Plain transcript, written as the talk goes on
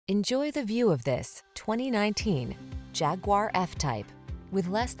Enjoy the view of this 2019 Jaguar F-Type. With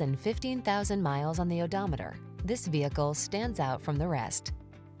less than 15,000 miles on the odometer, this vehicle stands out from the rest.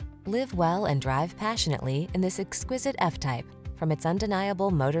 Live well and drive passionately in this exquisite F-Type, from its undeniable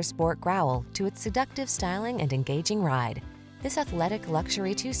motorsport growl to its seductive styling and engaging ride. This athletic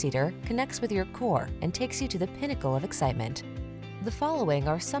luxury two-seater connects with your core and takes you to the pinnacle of excitement. The following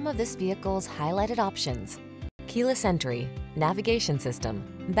are some of this vehicle's highlighted options: keyless entry, navigation system,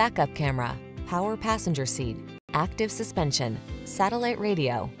 backup camera, power passenger seat, active suspension, satellite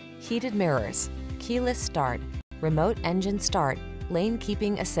radio, heated mirrors, keyless start, remote engine start, lane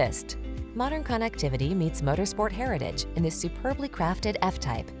keeping assist. Modern connectivity meets motorsport heritage in this superbly crafted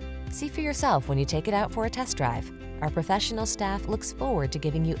F-Type. See for yourself when you take it out for a test drive. Our professional staff looks forward to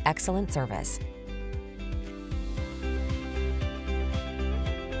giving you excellent service.